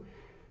worldview,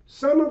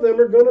 some of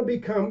them are going to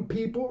become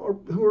people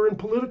who are in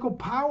political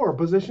power,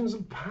 positions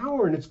of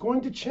power, and it's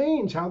going to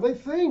change how they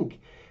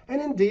think.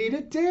 And indeed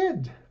it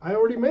did. I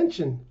already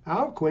mentioned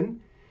Alcuin.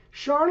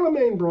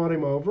 Charlemagne brought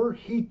him over.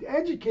 He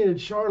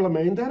educated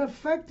Charlemagne. That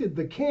affected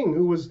the king,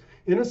 who was,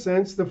 in a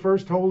sense, the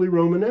first Holy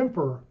Roman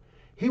Emperor.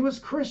 He was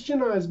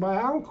Christianized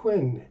by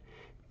Alcuin.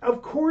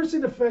 Of course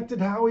it affected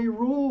how he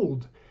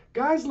ruled.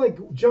 Guys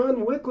like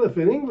John Wycliffe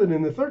in England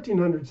in the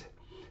 1300s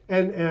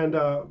and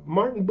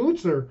Martin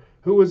Bucer,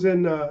 who was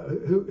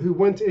who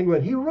went to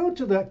England, he wrote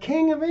to the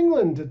King of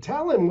England to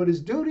tell him what his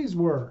duties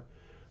were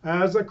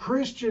as a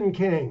Christian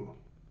king.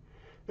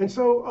 And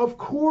so, of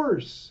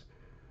course,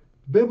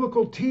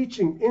 biblical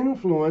teaching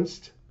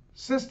influenced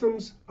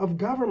systems of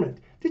government.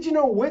 Did you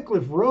know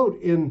Wycliffe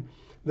wrote in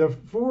the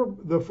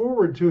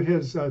foreword to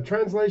his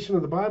translation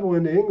of the Bible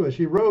into English,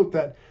 he wrote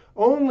that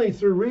only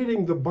through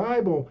reading the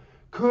Bible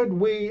could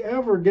we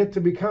ever get to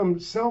become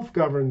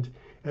self-governed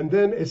and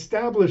then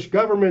establish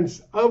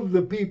governments of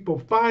the people,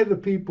 by the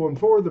people, and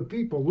for the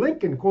people.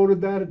 Lincoln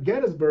quoted that at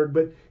Gettysburg,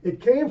 but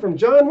it came from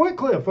John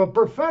Wycliffe, a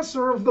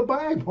professor of the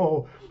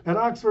Bible at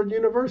Oxford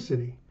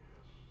University.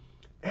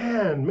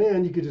 And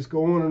man, you could just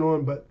go on and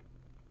on, but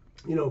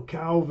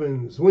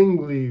Calvin,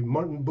 Zwingli,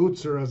 Martin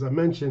Bucer, as I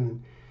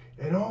mentioned,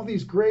 and all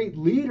these great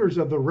leaders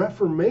of the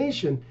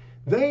Reformation,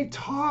 they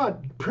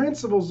taught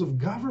principles of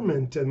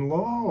government and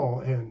law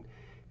and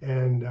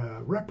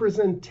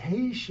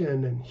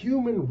representation and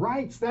human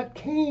rights that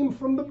came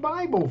from the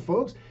Bible,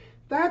 folks.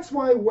 That's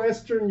why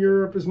Western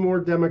Europe is more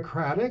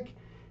democratic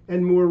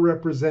and more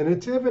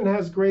representative and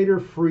has greater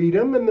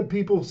freedom, and the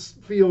people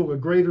feel a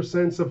greater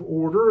sense of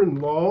order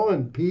and law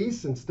and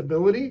peace and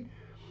stability,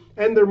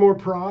 and they're more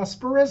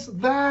prosperous.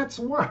 That's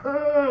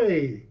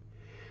why.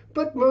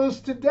 But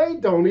most today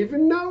don't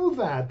even know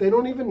that. They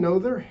don't even know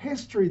their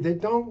history. They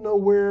don't know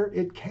where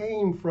it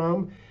came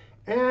from,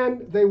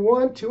 and they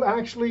want to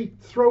actually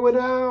throw it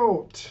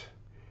out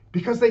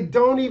because they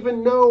don't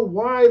even know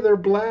why they're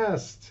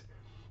blessed.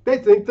 They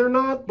think they're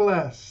not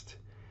blessed.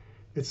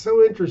 It's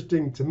so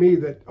interesting to me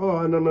that,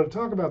 and I'm going to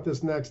talk about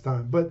this next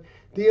time, but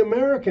the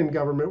American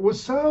government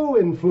was so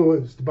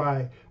influenced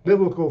by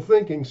biblical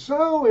thinking,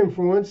 so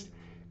influenced,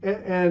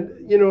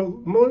 and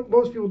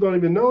most people don't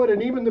even know it,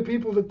 and even the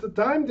people at the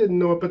time didn't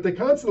know it, but they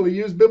constantly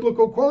use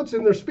biblical quotes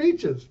in their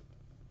speeches.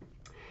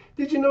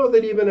 Did you know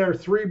that even our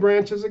three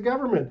branches of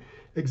government,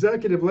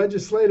 executive,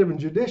 legislative, and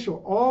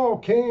judicial, all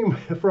came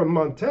from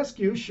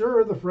Montesquieu?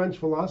 Sure, the French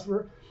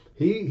philosopher,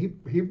 he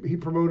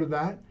promoted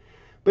that.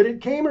 But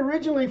it came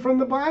originally from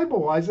the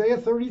Bible, Isaiah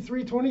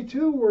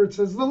 33:22, where it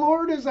says, "The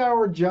Lord is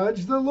our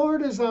judge, the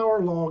Lord is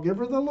our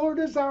lawgiver, the Lord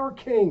is our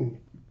king."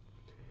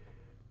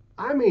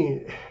 I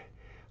mean,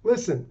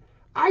 listen,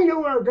 I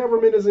know our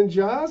government isn't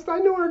just. I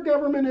know our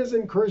government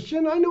isn't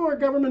Christian. I know our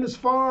government is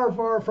far,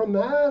 far from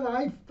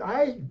that.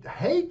 I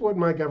hate what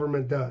my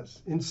government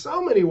does in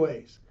so many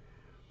ways.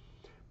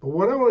 But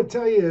what I want to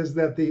tell you is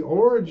that the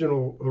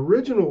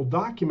original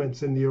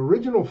documents in the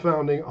original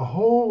founding, a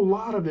whole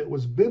lot of it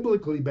was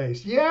biblically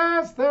based.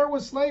 Yes, there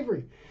was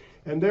slavery.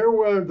 And there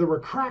were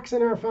cracks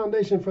in our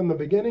foundation from the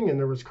beginning, and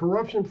there was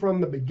corruption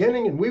from the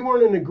beginning, and we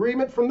weren't in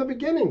agreement from the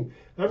beginning.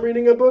 I'm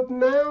reading a book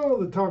now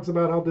that talks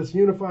about how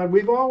disunified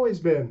we've always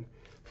been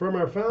from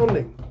our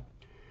founding.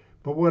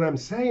 But what I'm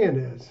saying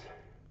is,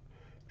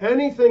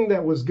 anything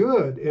that was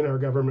good in our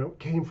government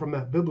came from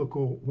that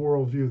biblical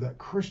worldview, that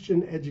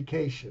Christian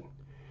education.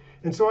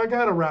 And so I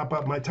got to wrap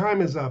up. My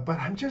time is up. But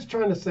I'm just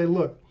trying to say,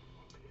 look,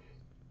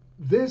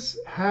 this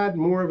had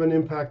more of an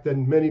impact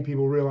than many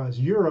people realize.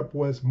 Europe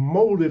was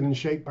molded and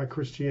shaped by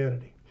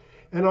Christianity.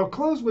 And I'll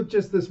close with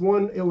just this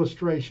one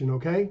illustration,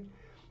 okay?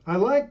 I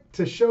like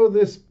to show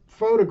this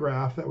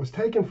photograph that was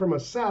taken from a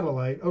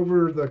satellite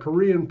over the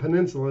Korean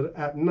peninsula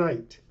at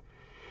night.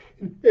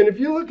 And if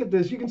you look at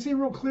this, you can see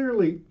real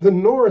clearly the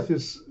north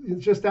is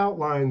just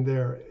outlined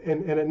there.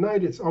 And at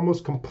night, it's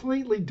almost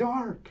completely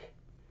dark.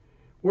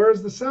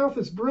 Whereas the South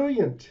is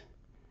brilliant.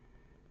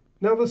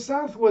 Now, the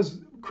South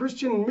was,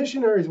 Christian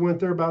missionaries went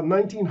there about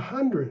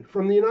 1900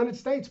 from the United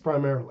States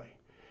primarily.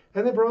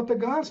 And they brought the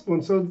gospel.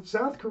 And so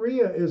South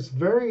Korea is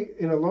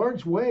in a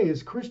large way,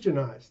 is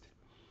Christianized.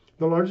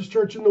 The largest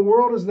church in the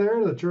world is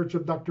there, the church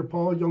of Dr.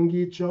 Paul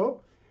Yonggi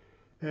Cho.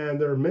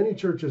 And there are many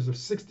churches of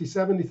 60,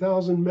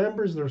 70,000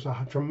 members. There's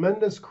a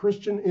tremendous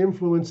Christian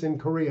influence in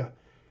Korea.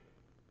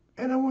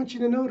 And I want you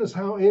to notice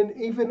how in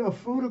even a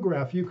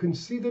photograph you can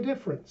see the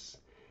difference.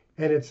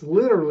 And it's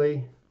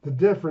literally the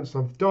difference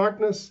of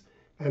darkness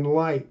and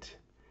light,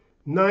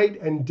 night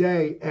and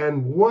day.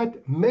 And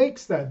what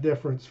makes that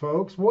difference,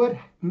 folks? What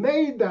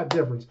made that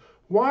difference?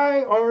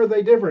 Why are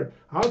they different?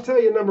 I'll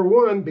tell you, number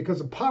one,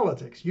 because of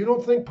politics. You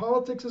don't think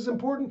politics is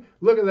important?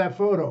 Look at that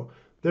photo.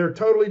 They're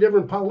totally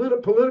different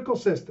political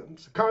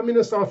systems. A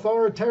communist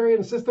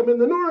authoritarian system in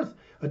the north,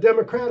 a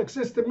democratic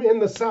system in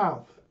the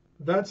south.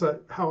 That's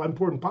how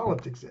important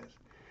politics is.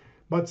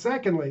 But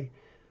secondly,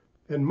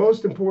 and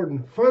most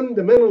important,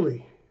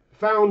 fundamentally,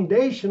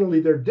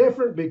 foundationally, they're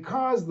different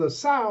because the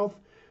South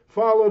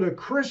followed a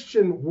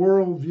Christian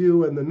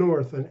worldview and the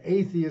North an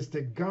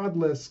atheistic,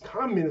 godless,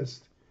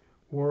 communist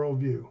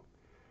worldview.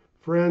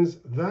 Friends,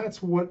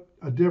 that's what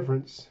a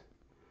difference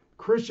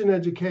Christian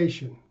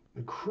education,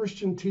 the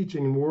Christian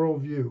teaching and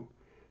worldview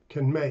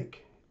can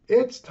make.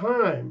 It's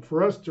time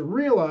for us to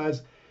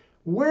realize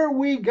where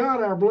we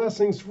got our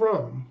blessings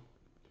from,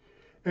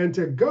 and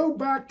to go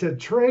back to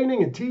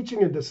training and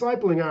teaching and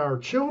discipling our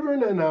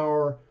children and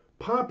our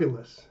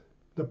populace,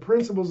 the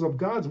principles of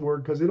God's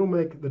word, because it'll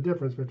make the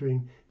difference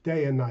between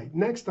day and night.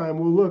 Next time,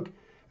 we'll look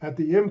at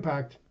the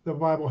impact the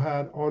Bible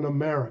had on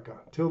America.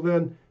 Till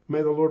then,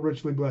 may the Lord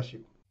richly bless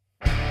you.